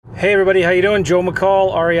Hey everybody, how you doing? Joe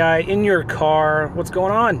McCall, REI, in your car. What's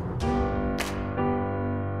going on?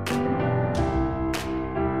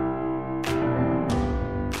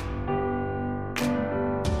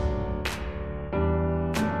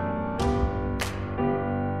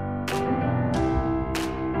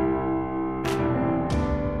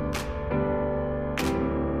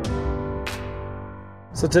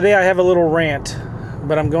 So today I have a little rant,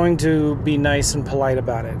 but I'm going to be nice and polite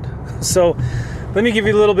about it. So let me give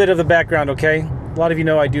you a little bit of the background, okay? A lot of you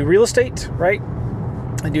know I do real estate, right?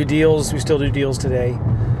 I do deals. We still do deals today.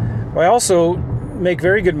 I also make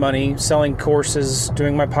very good money selling courses,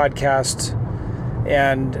 doing my podcast,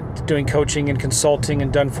 and doing coaching and consulting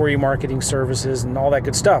and done-for-you marketing services and all that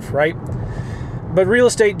good stuff, right? But real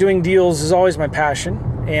estate, doing deals is always my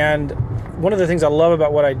passion. And one of the things I love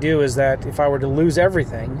about what I do is that if I were to lose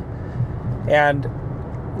everything and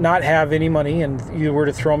not have any money and you were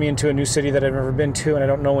to throw me into a new city that I've never been to and I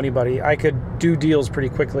don't know anybody, I could do deals pretty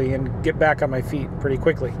quickly and get back on my feet pretty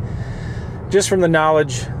quickly. Just from the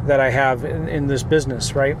knowledge that I have in this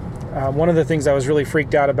business, right? One of the things I was really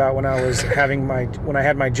freaked out about when I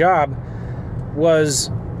had my job was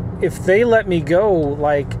if they let me go,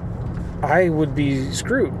 like I would be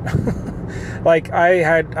screwed. Like I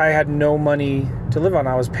had no money to live on.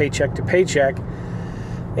 I was paycheck to paycheck.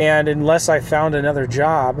 And unless I found another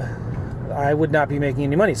job, I would not be making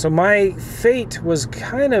any money. So my fate was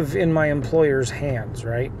kind of in my employer's hands,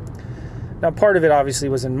 right? Now, part of it obviously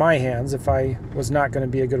was in my hands. If I was not going to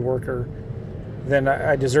be a good worker, then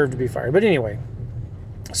I deserved to be fired. But anyway,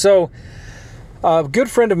 so a good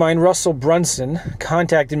friend of mine, Russell Brunson,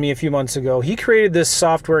 contacted me a few months ago. He created this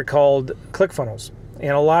software called ClickFunnels,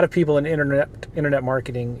 and a lot of people in internet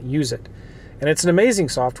marketing use it. And it's an amazing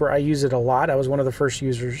software. I use it a lot. I was one of the first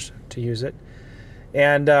users to use it.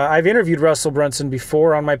 And I've interviewed Russell Brunson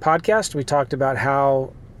before on my podcast. We talked about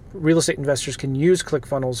how real estate investors can use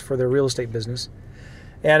ClickFunnels for their real estate business.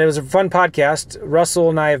 And it was a fun podcast.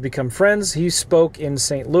 Russell and I have become friends. He spoke in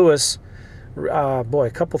St. Louis,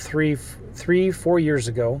 a couple, 4 years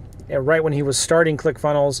ago, right when he was starting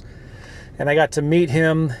ClickFunnels. And I got to meet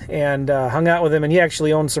him and hung out with him. And he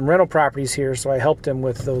actually owned some rental properties here, so I helped him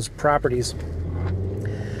with those properties.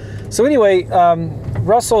 So anyway,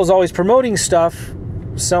 Russell is always promoting stuff,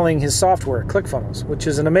 selling his software, ClickFunnels, which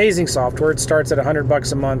is an amazing software. It starts at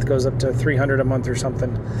 $100 a month, goes up to $300 a month or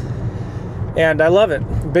something. And I love it.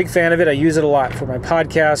 Big fan of it. I use it a lot for my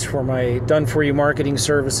podcast, for my done-for-you marketing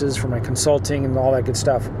services, for my consulting and all that good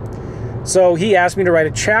stuff. So he asked me to write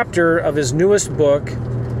a chapter of his newest book.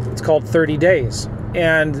 It's called 30 Days.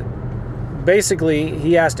 And basically,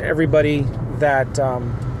 he asked everybody that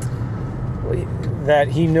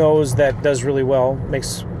he knows that does really well,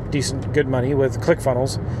 makes good money with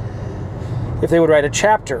ClickFunnels, if they would write a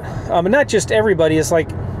chapter. And not just everybody. It's like,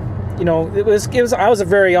 you know, I was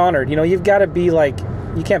very honored. You know, you've got to be like,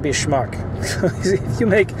 you can't be a schmuck. If you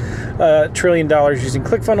make $1 trillion using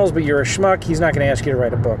ClickFunnels, but you're a schmuck, he's not going to ask you to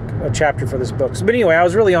write a chapter for this book. So, but anyway, I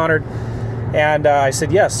was really honored. And I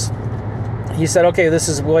said, yes. He said, okay, this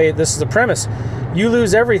is the premise. You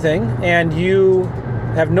lose everything and you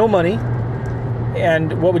have no money.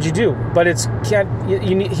 And what would you do? But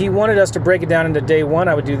he wanted us to break it down into day 1,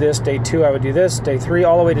 I would do this, day 2, I would do this, day 3,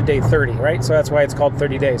 all the way to day 30, right? So that's why it's called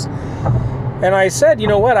 30 days. And I said, you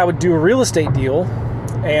know what? I would do a real estate deal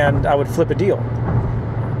and I would flip a deal.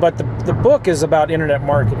 But the book is about internet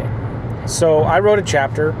marketing. So I wrote a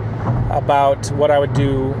chapter about what I would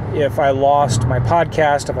do if I lost my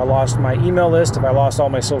podcast, if I lost my email list, if I lost all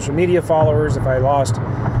my social media followers, if I lost,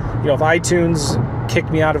 if iTunes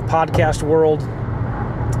kicked me out of podcast world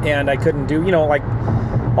and I couldn't do, like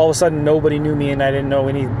all of a sudden nobody knew me and I didn't know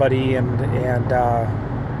anybody and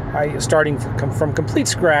I starting from complete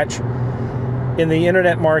scratch in the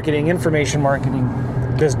internet marketing, information marketing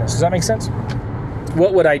business. Does that make sense?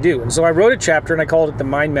 What would I do? And so I wrote a chapter and I called it the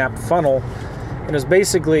Mind Map Funnel. And it was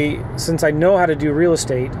basically, since I know how to do real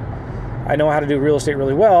estate, I know how to do real estate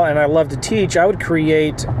really well, and I love to teach, I would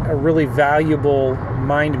create a really valuable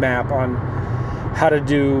mind map on how to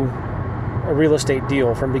do a real estate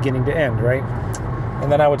deal from beginning to end, right?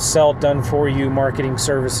 And then I would sell done-for-you marketing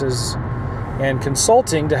services and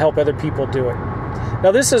consulting to help other people do it.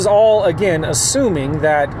 Now, this is all, again, assuming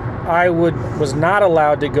that I was not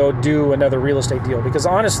allowed to go do another real estate deal, because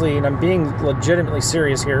honestly, and I'm being legitimately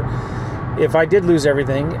serious here, if I did lose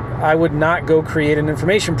everything, I would not go create an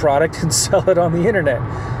information product and sell it on the internet.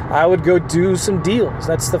 I would go do some deals.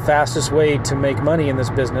 That's the fastest way to make money in this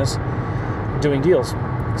business, doing deals.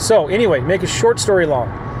 So anyway, make a short story long.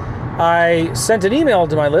 I sent an email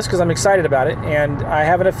to my list because I'm excited about it, and I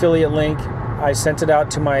have an affiliate link. I sent it out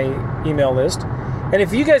to my email list, And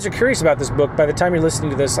if you guys are curious about this book, by the time you're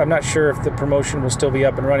listening to this, I'm not sure if the promotion will still be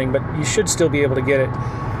up and running, but you should still be able to get it.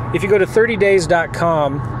 If you go to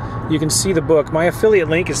 30days.com, you can see the book. My affiliate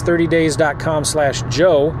link is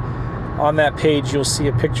 30days.com/Joe. On that page, you'll see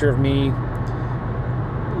a picture of me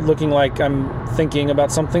looking like I'm thinking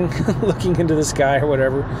about something, looking into the sky or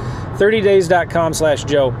whatever.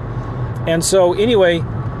 30days.com/Joe. And so anyway,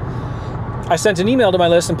 I sent an email to my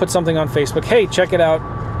list and put something on Facebook. Hey, check it out.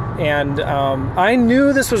 And I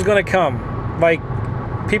knew this was going to come. Like,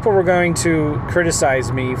 people were going to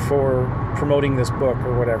criticize me for promoting this book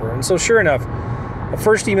or whatever. And so sure enough, the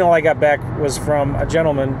first email I got back was from a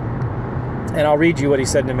gentleman, and I'll read you what he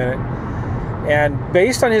said in a minute. And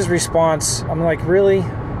based on his response, I'm like, really?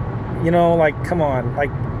 You know, like, come on.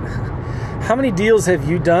 Like, how many deals have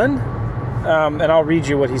you done? And I'll read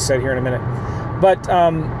you what he said here in a minute. But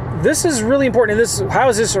this is really important. How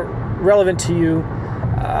is this relevant to you?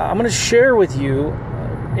 I'm going to share with you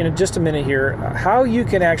in just a minute here how you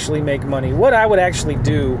can actually make money. What I would actually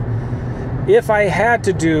do if I had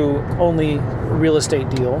to do only a real estate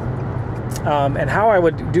deal, and how I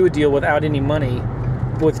would do a deal without any money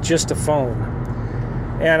with just a phone.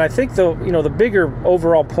 And I think the bigger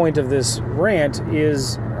overall point of this rant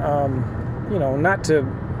is, not to,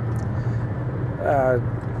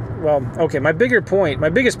 my biggest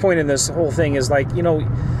point in this whole thing is like,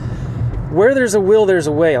 where there's a will, there's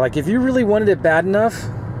a way. Like, if you really wanted it bad enough,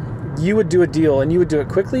 you would do a deal, and you would do it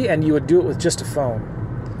quickly, and you would do it with just a phone.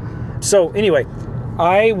 So anyway,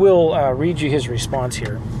 I will read you his response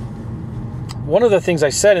here. One of the things I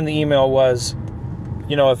said in the email was,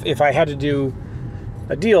 if I had to do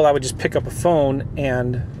a deal, I would just pick up a phone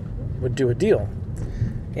and would do a deal.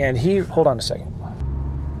 And hold on a second.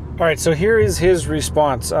 All right, so here is his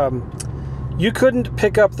response. You couldn't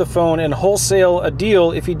pick up the phone and wholesale a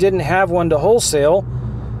deal if you didn't have one to wholesale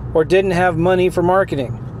or didn't have money for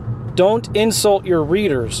marketing. Don't insult your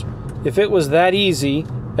readers. If it was that easy,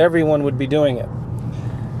 everyone would be doing it.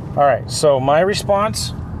 All right, so my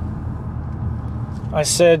response, I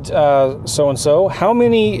said, so-and-so, how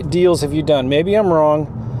many deals have you done? Maybe I'm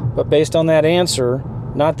wrong, but based on that answer,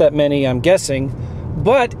 not that many, I'm guessing,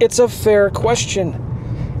 but it's a fair question.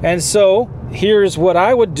 And so here's what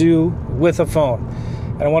I would do with a phone.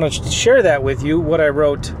 And I want to share that with you, what I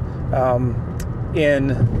wrote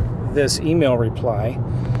in this email reply,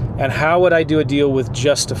 and how would I do a deal with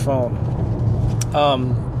just a phone.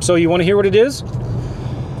 So you want to hear what it is?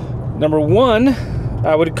 Number one,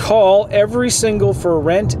 I would call every single for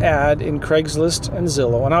rent ad in Craigslist and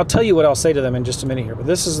Zillow. And I'll tell you what I'll say to them in just a minute here, but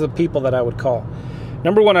this is the people that I would call.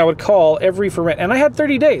 Number one, I would call every for rent. And I had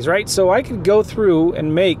 30 days, right? So I could go through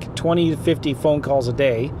and make 20 to 50 phone calls a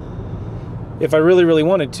day if I really, really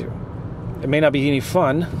wanted to. It may not be any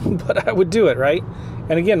fun, but I would do it, right?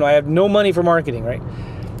 And again, I have no money for marketing, right?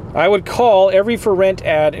 I would call every for rent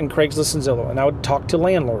ad in Craigslist and Zillow, and I would talk to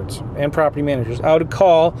landlords and property managers. I would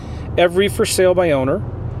call every for sale by owner.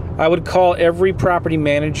 I would call every property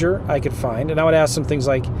manager I could find, and I would ask them things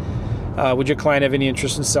like, would your client have any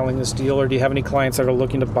interest in selling this deal, or do you have any clients that are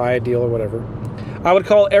looking to buy a deal or whatever? I would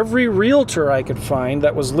call every realtor I could find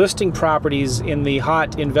that was listing properties in the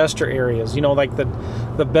hot investor areas, like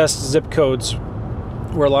the best zip codes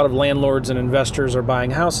where a lot of landlords and investors are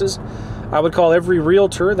buying houses. I would call every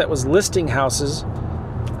realtor that was listing houses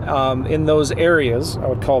in those areas. I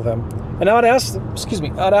would call them, and I would ask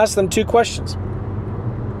them two questions.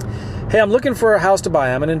 Hey, I'm looking for a house to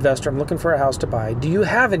buy. I'm an investor. I'm looking for a house to buy. Do you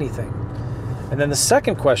have anything? And then the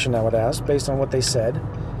second question I would ask, based on what they said,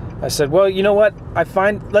 I said, well, you know what?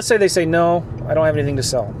 Let's say they say, no, I don't have anything to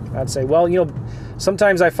sell. I'd say, well,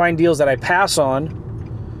 sometimes I find deals that I pass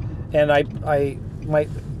on, and I might,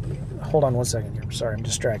 hold on one second here. Sorry, I'm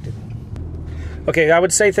distracted. Okay, I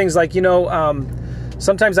would say things like,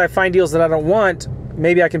 sometimes I find deals that I don't want.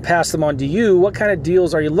 Maybe I can pass them on to you. What kind of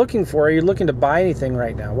deals are you looking for? Are you looking to buy anything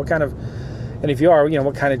right now? And if you are,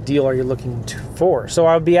 what kind of deal are you looking for? So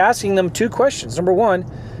I would be asking them two questions. Number one, do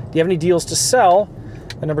you have any deals to sell?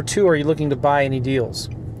 And number two, are you looking to buy any deals?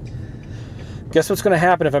 Guess what's going to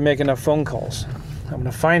happen if I make enough phone calls? I'm going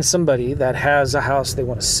to find somebody that has a house they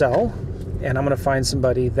want to sell, and I'm going to find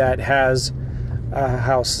somebody that has a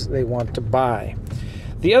house they want to buy.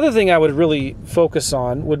 The other thing I would really focus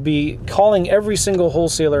on would be calling every single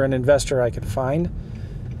wholesaler and investor I could find,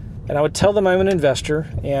 and I would tell them I'm an investor,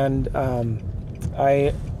 and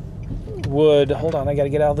I would, hold on, I got to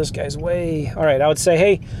get out of this guy's way. All right, I would say,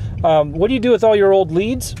 hey, what do you do with all your old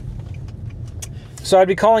leads? So I'd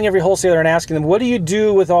be calling every wholesaler and asking them, what do you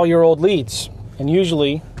do with all your old leads? And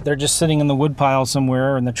usually they're just sitting in the woodpile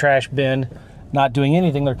somewhere or in the trash bin, not doing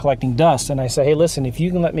anything. They're collecting dust. And I say, hey, listen, if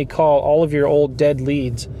you can let me call all of your old dead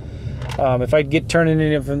leads, if I get turning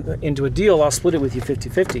into a deal, I'll split it with you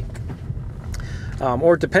 50-50.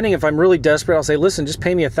 Or depending, if I'm really desperate, I'll say, listen, just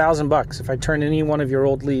pay me $1,000 if I turn any one of your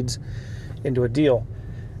old leads into a deal.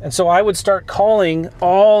 And so I would start calling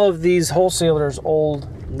all of these wholesalers' old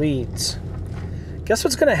leads. Guess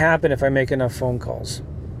what's going to happen if I make enough phone calls?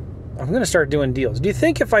 I'm going to start doing deals. Do you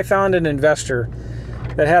think if I found an investor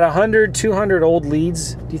that had 100, 200 old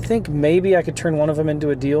leads, do you think maybe I could turn one of them into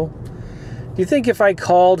a deal? Do you think if I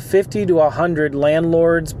called 50 to 100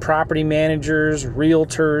 landlords, property managers,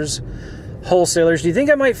 realtors, wholesalers, do you think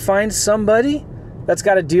I might find somebody that's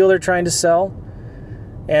got a deal they're trying to sell?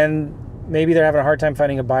 And maybe they're having a hard time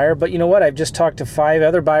finding a buyer, but you know what? I've just talked to 5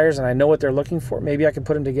 other buyers and I know what they're looking for. Maybe I can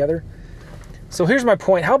put them together. So here's my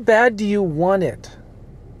point. How bad do you want it?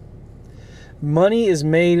 Money is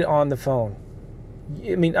made on the phone.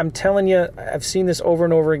 I mean, I'm telling you, I've seen this over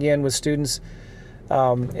and over again with students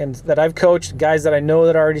and that I've coached, guys that I know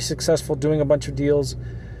that are already successful doing a bunch of deals.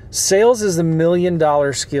 Sales is the $1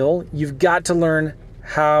 million skill. You've got to learn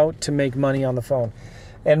how to make money on the phone.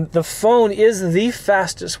 And the phone is the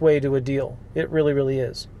fastest way to a deal. It really, really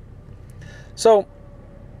is. So,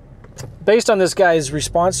 based on this guy's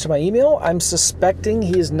response to my email, I'm suspecting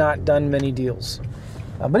he has not done many deals.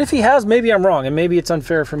 But if he has, maybe I'm wrong, and maybe it's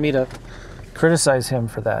unfair for me to criticize him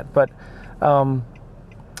for that. But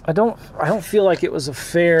I don't feel like it was a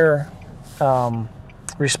fair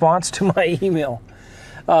response to my email,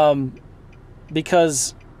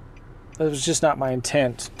 because it was just not my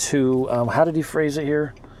intent to, how did he phrase it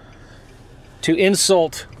here? To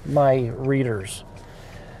insult my readers.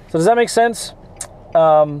 So does that make sense?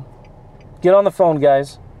 Get on the phone,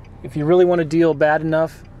 guys. If you really want to deal bad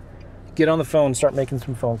enough, get on the phone, start making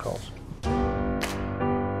some phone calls.